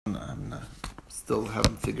Still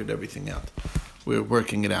haven't figured everything out. We're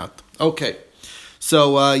working it out. Okay,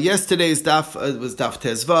 so yesterday's daf was daf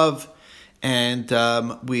Tezvav, and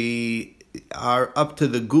we are up to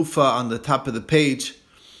the gufa on the top of the page,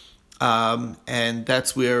 and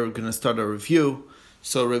that's where we're going to start our review.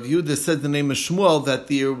 So review this said the name of Shmuel that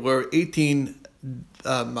there were 18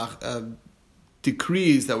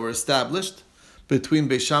 decrees that were established between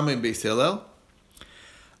Beis Shammai and Beis Hillel.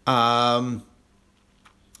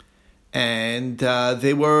 And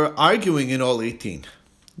they were arguing in all 18.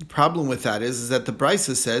 The problem with that is that the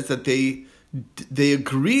Brisa says that they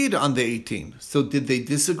agreed on the 18. So did they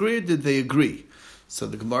disagree or did they agree? So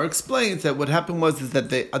the Gemara explains that what happened was that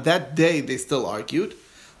that day they still argued,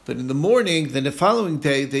 but in the morning, then the following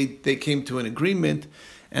day, they came to an agreement,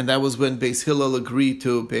 and that was when Beis Hillel agreed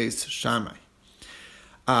to Beis Shammai.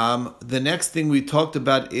 The next thing we talked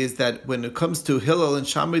about is that when it comes to Hillel and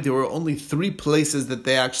Shammai, there were only 3 places that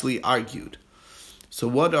they actually argued. So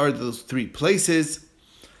what are those 3 places?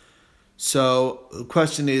 So the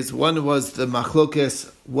question is, one was the machlokes,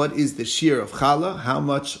 what is the shear of challah? How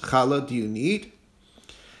much challah do you need?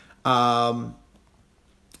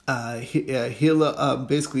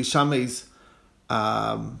 Basically Shammai's,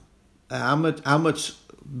 how much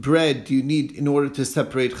bread do you need in order to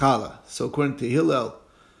separate challah? So according to Hillel,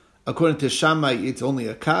 according to Shammai, it's only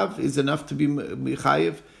a kav is enough to be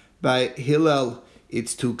mechayev. By Hillel,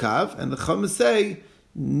 it's 2 kav, and the Chachamim say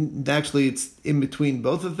actually it's in between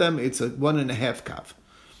both of them. It's a 1.5 kav.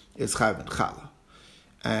 It's chayev and challah.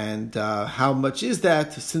 And how much is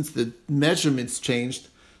that? Since the measurements changed,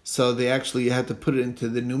 so they actually had to put it into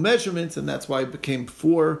the new measurements, and that's why it became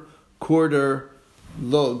 4 quarter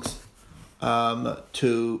logs. 5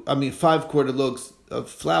 quarter logs of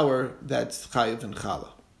flour. That's chayev and challah.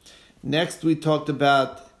 Next, we talked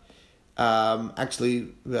about, Rabbi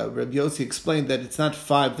Yossi explained that it's not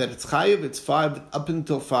 5 that it's chayiv, it's 5 up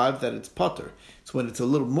until 5 that it's potter. So when it's a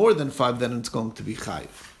little more than 5, then it's going to be chayiv.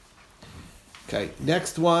 Okay,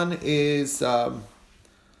 next one is, the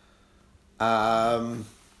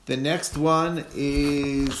next one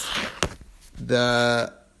is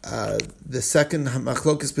the second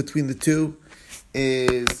machlokas between the two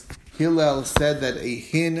is Hillel said that a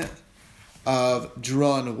hin of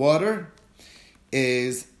drawn water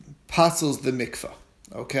is pasels the mikvah.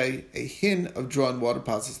 Okay, a hin of drawn water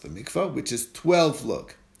pasels the mikvah, which is 12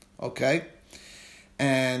 lug. Okay,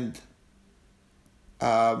 and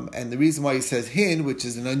the reason why he says hin, which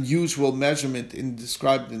is an unusual measurement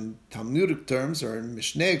described in Talmudic terms or in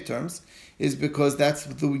Mishnaic terms, is because that's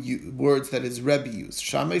the words that his Rebbe used.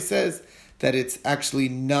 Shammai says that it's actually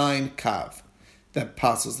 9 kav that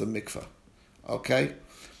passes the mikvah. Okay.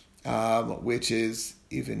 Which is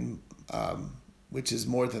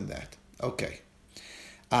more than that. Okay.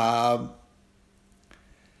 And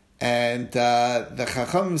the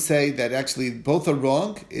Chachamim say that actually both are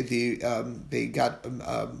wrong. They got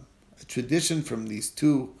a tradition from these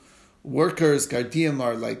 2 workers. Gardiim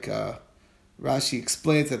are like, Rashi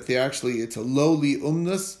explains that it's a lowly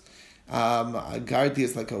umnus. Gardi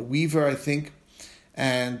is like a weaver, I think.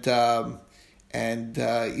 And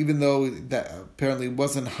even though that apparently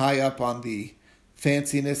wasn't high up on the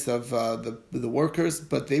fanciness of the workers,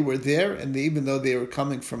 but they were there, and even though they were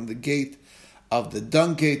coming from the gate of the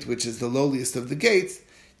dung gate, which is the lowliest of the gates,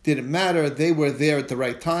 didn't matter. They were there at the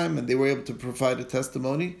right time, and they were able to provide a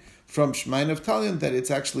testimony from Shmai Naftalion that it's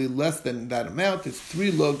actually less than that amount. It's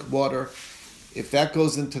 3 lug water. If that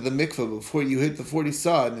goes into the mikvah before you hit the 40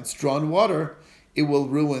 sah and it's drawn water, it will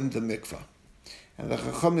ruin the mikvah. And the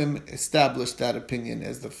Chachamim established that opinion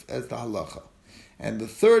as the halacha. And the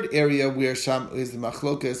third area where Sham is the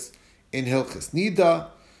machlokas in Hilchas Nida,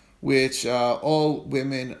 which all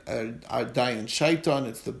women are dayan shaitan.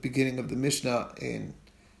 It's the beginning of the Mishnah in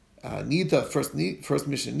Nida, first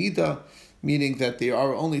Mishnah Nida, meaning that they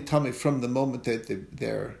are only tamei from the moment that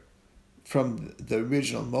they're from the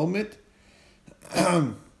original moment.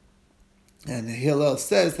 And Hillel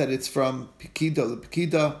says that it's from Pekida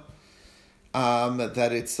Lepekida,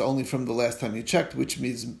 that it's only from the last time you checked, which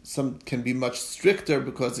means some can be much stricter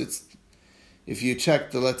because it's if you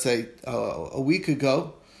checked, let's say, a week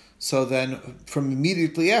ago, so then from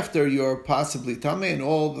immediately after you're possibly tamei, and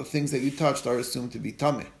all the things that you touched are assumed to be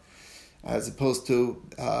tamei. As opposed to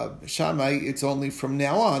Shammai, it's only from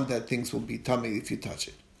now on that things will be tamei if you touch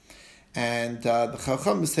it. And the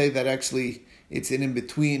Chacham say that actually it's in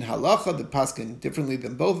between halacha, the paskin differently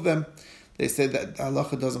than both of them. They say that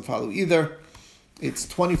halacha doesn't follow either. It's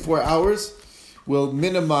 24 hours. Will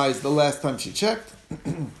minimize the last time she checked.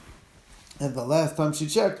 And the last time she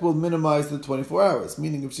checked will minimize the 24 hours.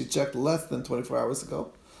 Meaning if she checked less than 24 hours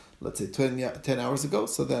ago, let's say 10 hours ago.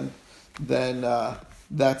 So then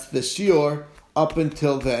that's the shiur. Up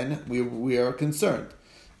until then, we are concerned.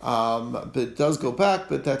 But it does go back,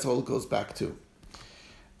 but that's all it goes back to.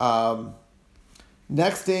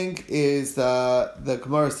 Next thing is the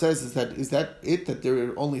Gemara says is that it that there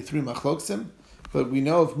are only 3 machloksim, but we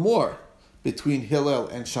know of more between Hillel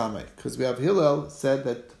and Shammai, because we have Hillel said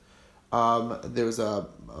that there's a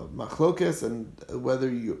machlokes and whether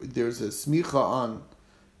there's a smicha on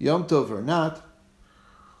Yom Tov or not.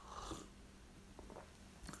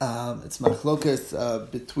 It's machlokes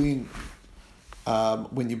between can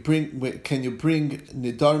you bring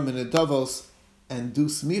nidarim and nidavos and do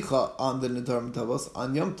smicha on the nidarim and nidavos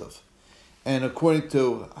on Yom Tov, and according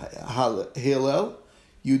to Hillel,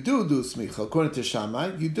 you do smicha. According to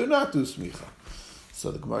Shammai, you do not do smicha.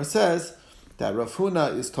 So the Gemara says that Rav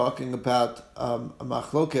Huna is talking about a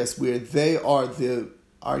machlokes where they are the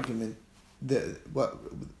argument,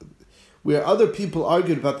 where other people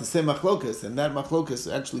argued about the same machlokes, and that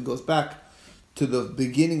machlokes actually goes back to the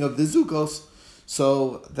beginning of the Zukos.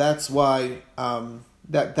 So that's why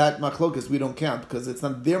that machlokes we don't count, because it's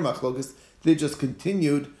not their machlokes. They just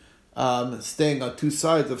continued staying on two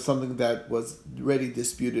sides of something that was already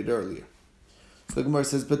disputed earlier. So the Gemara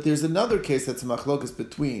says, but there's another case that's a machlokes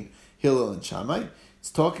between Hillel and Shammai.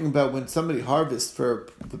 It's talking about when somebody harvests for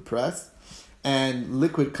the press and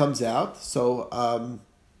liquid comes out. So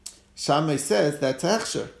Shammai says that's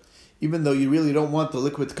hechsher, even though you really don't want the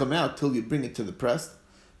liquid to come out till you bring it to the press.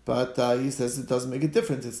 But he says it doesn't make a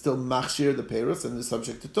difference. It's still machshir the peiros and is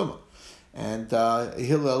subject to tumah. And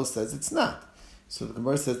Hillel says it's not. So the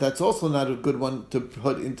Gemara says that's also not a good one to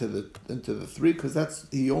put into the 3, because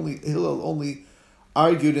Hillel only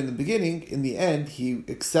argued in the beginning. In the end, he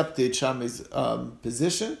accepted Shammai's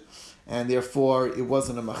position, and therefore it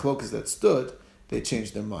wasn't a machlokas that stood. They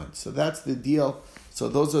changed their mind. So that's the deal. So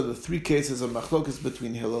those are the 3 cases of machlokas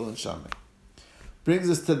between Hillel and Shammai. Brings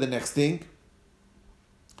us to the next thing.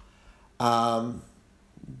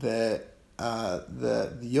 The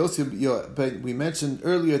Yosef, but we mentioned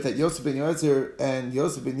earlier that Yosef ben Yoezer and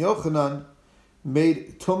Yosef ben Yochanan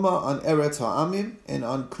made tumah on Eretz Ha'amim and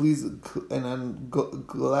on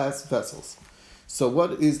glass vessels. So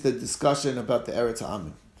what is the discussion about the Eretz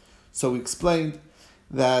Ha'amim? So we explained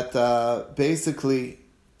that basically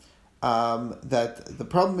that the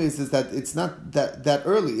problem is that it's not that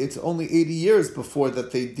early. It's only 80 years before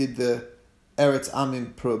that they did the Eretz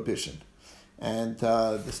Ha'amim prohibition. And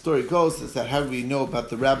the story goes is that how do we know about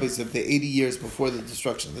the rabbis of the 80 years before the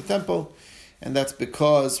destruction of the temple? And that's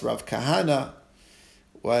because Rav Kahana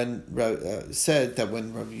said that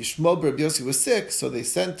when Rav Yishmael bar Rabbi Yossi was sick, so they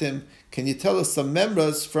sent him, can you tell us some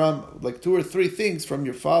memras from, like 2 or 3 things from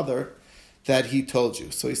your father that he told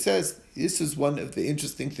you? So he says, this is one of the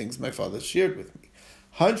interesting things my father shared with me.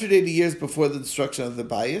 180 years before the destruction of the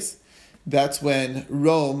Bayis, that's when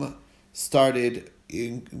Rome started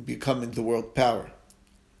in becoming the world power,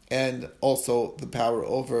 and also the power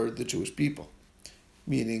over the Jewish people,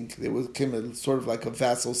 meaning they became sort of like a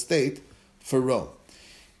vassal state for Rome.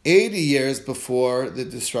 80 years before the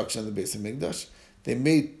destruction of the Beis Hamikdash, they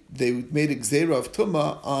made a gzeira of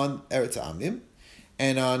tumah on Eretz Amim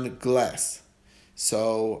and on glass.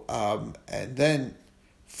 So and then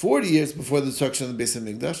 40 years before the destruction of the Beis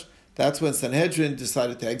Hamikdash, that's when Sanhedrin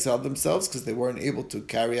decided to exile themselves because they weren't able to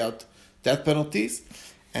carry out death penalties,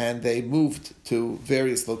 and they moved to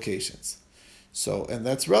various locations. So, and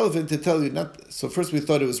that's relevant to tell you, so first we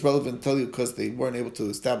thought it was relevant to tell you because they weren't able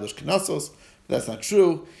to establish knessos, but that's not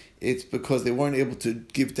true. It's because they weren't able to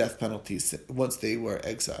give death penalties once they were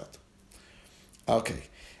exiled. Okay.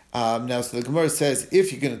 Now, so the Gemara says,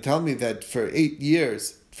 if you're going to tell me that for 8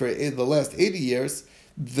 years, for the last 80 years,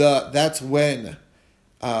 that's when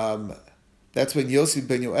Yosef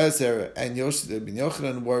ben Yoezer and Yosef ben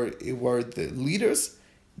Yochanan were the leaders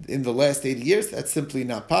in the last 80 years. That's simply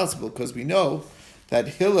not possible, because we know that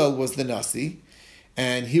Hillel was the Nasi,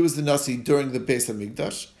 and he was the Nasi during the Beis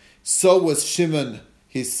Hamikdash. So was Shimon,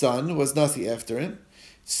 his son, was Nasi after him.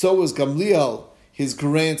 So was Gamliel, his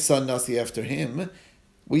grandson, Nasi after him.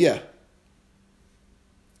 Well, yeah.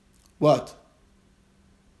 What?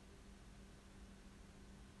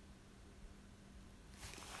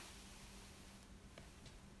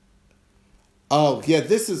 Oh, yeah,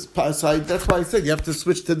 this is... So that's why I said you have to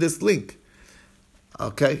switch to this link.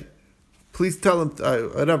 Okay? Please tell him...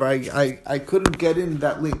 whatever, I couldn't get in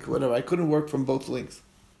that link. Whatever, I couldn't work from both links.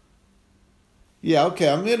 Yeah, okay,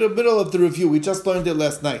 I'm in the middle of the review. We just learned it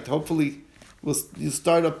last night. Hopefully, you'll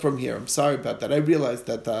start up from here. I'm sorry about that. I realized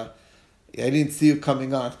that I didn't see you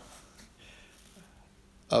coming on.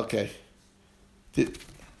 Okay.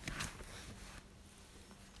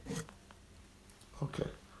 Okay.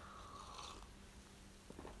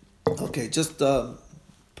 Okay, just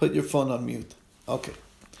put your phone on mute. Okay.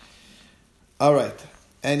 All right.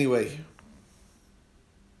 Anyway.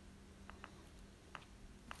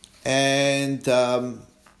 And the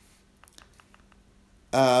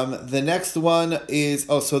next one is,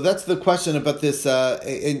 so that's the question about this.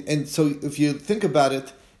 And so if you think about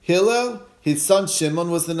it, Hillel, his son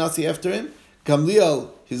Shimon was the Nasi after him.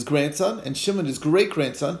 Gamliel, his grandson, and Shimon, his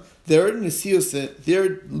great-grandson, their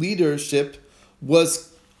leadership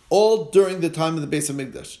was all during the time of the Beis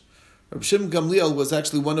HaMikdash. Rabbi Shimon Gamliel was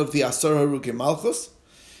actually one of the Asar Harukei Malchus.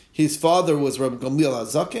 His father was Rabbi Gamliel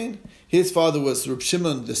HaZaken. His father was Rabbi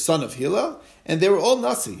Shimon, the son of Hillel. And they were all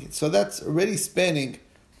Nasi. So that's already spanning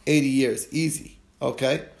 80 years. Easy.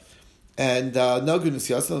 Okay? And and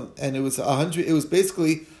it was 100. It was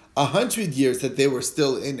basically 100 years that they were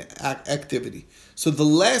still in activity. So the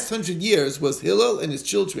last 100 years was Hillel and his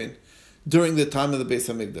children during the time of the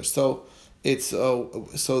Beis HaMikdash. So it's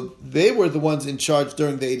so they were the ones in charge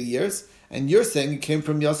during the 80 years, and you're saying it came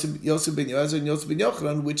from Yosef ben Yoezer and Yosef ben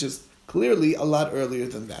Yochanan, which is clearly a lot earlier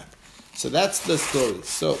than that. So that's the story.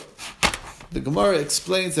 So the Gemara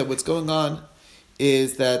explains that what's going on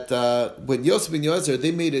is that when Yosef ben Yoezer,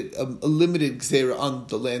 they made it a limited gzeira on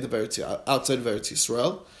the land of outside of Eretz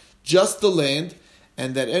Yisrael, just the land,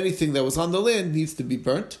 and that anything that was on the land needs to be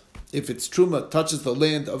burnt. If its truma touches the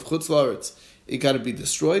land of Chutz La'aretz, it got to be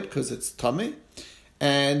destroyed because it's tamei.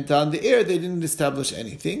 And on the air, they didn't establish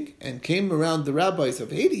anything, and came around the rabbis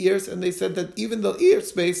of 80 years, and they said that even the air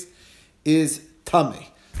space is tamei,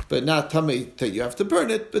 but not tamei that you have to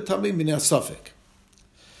burn it, but tamei min hasafek.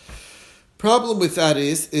 Problem with that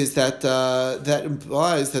is that that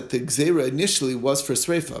implies that the gzeira initially was for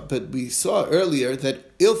sreifa, but we saw earlier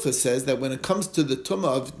that Ilfa says that when it comes to the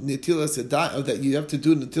tumah of netilas yadayim, that you have to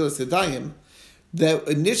do netilas yadayim, that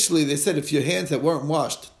initially they said if your hands that weren't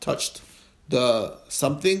washed touched the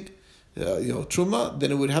something, truma,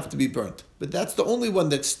 then it would have to be burnt. But that's the only one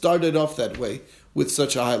that started off that way with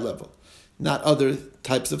such a high level, not other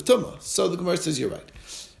types of tumah. So the Gemara says you're right.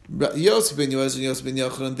 Yosef ben Yoezer and Yosef ben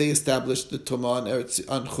Yochanan, they established the tumah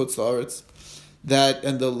on Chutz La'aretz, that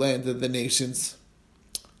and the land of the nations,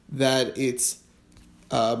 that it's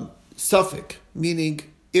suffix, meaning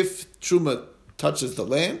if truma touches the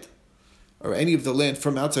land or any of the land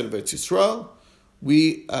from outside of Eretz Yisrael,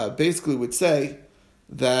 we basically would say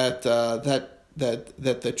that that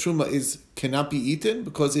the truma cannot be eaten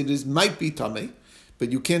because it might be tamei,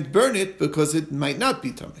 but you can't burn it because it might not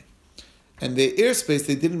be tamei. And the airspace,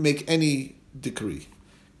 they didn't make any decree.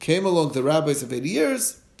 Came along the rabbis of 80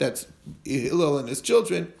 years, that's Hillel and his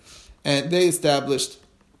children, and they established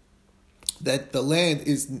that the land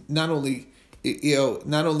is not only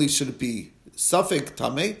should it be suffix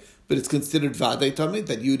tamei, but it's considered vadei tamei,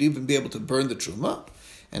 that you'd even be able to burn the truma.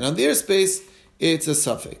 And on the airspace, it's a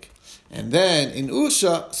suffix. And then in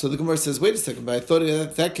Usha, so the Gemara says, wait a second, but I thought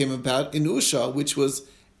that came about in Usha, which was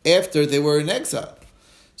after they were in exile.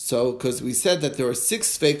 So, because we said that there are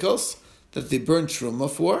 6 sfeikos that they burned truma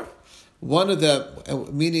for, one of them,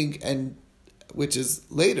 meaning, and which is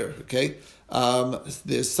later, okay,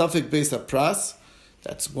 there's suffix beis hapras,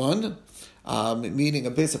 that's one, meaning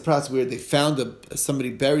a beis hapras where they found somebody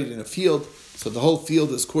buried in a field, so the whole field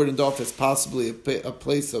is cordoned off as possibly a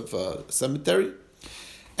place of cemetery,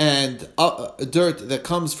 and dirt that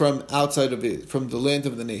comes from outside of it, from the land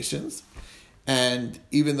of the nations, and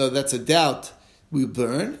even though that's a doubt, we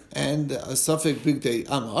burn, and a suffix bigdei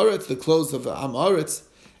am haaretz, the clothes of am haaretz,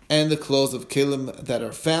 and the clothes of kelim that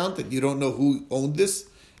are found, that you don't know who owned this,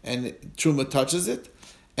 and truma touches it,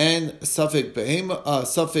 and suffix behema,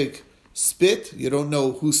 suffix spit, you don't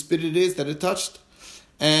know whose spit it is that it touched,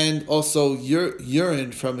 and also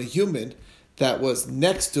urine from a human that was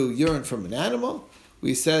next to urine from an animal.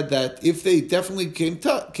 We said that if they definitely came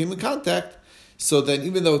in contact, so then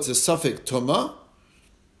even though it's a suffix tuma,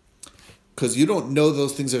 because you don't know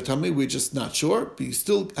those things are tamei, we're just not sure, but you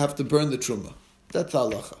still have to burn the truma. That's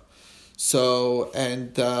halacha. So,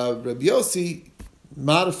 and Rabbi Yossi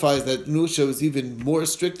modifies that Nusha was even more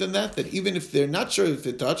strict than that even if they're not sure if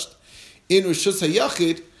it touched, in Rishus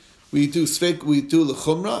HaYachid, we do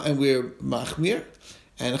l'chumra, and we're machmir,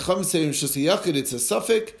 and Chum say in Rishus HaYachid it's a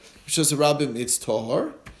suffix, Rishus HaRabim it's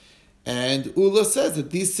tohar, and Ula says that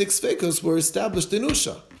these 6 sfeikos were established in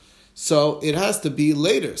Usha. So it has to be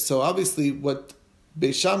later. So obviously what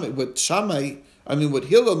Hillel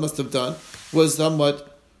must have done was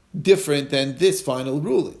somewhat different than this final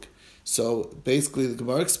ruling. So basically the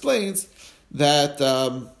Gemara explains that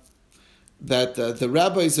the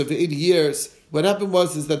rabbis of 80 years, what happened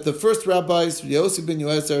is that the first rabbis, Yosef ben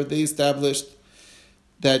Yoezer, they established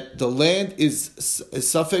that the land is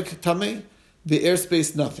Safek Tameh, the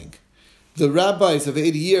airspace nothing. The rabbis of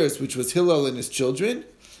 80 years, which was Hillel and his children,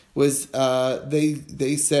 was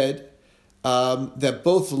they said that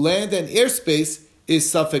both land and airspace is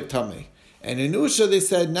Safek Tameh. And in Usha they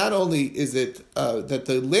said not only is it that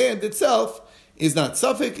the land itself is not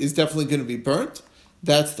Safek, is definitely going to be burnt,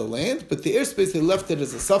 that's the land, but the airspace, they left it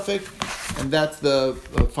as a Safek, and that's the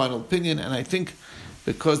final opinion. And I think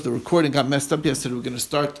because the recording got messed up yesterday, we're going to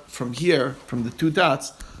start from here, from the 2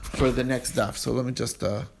 dots, for the next daf. So let me just...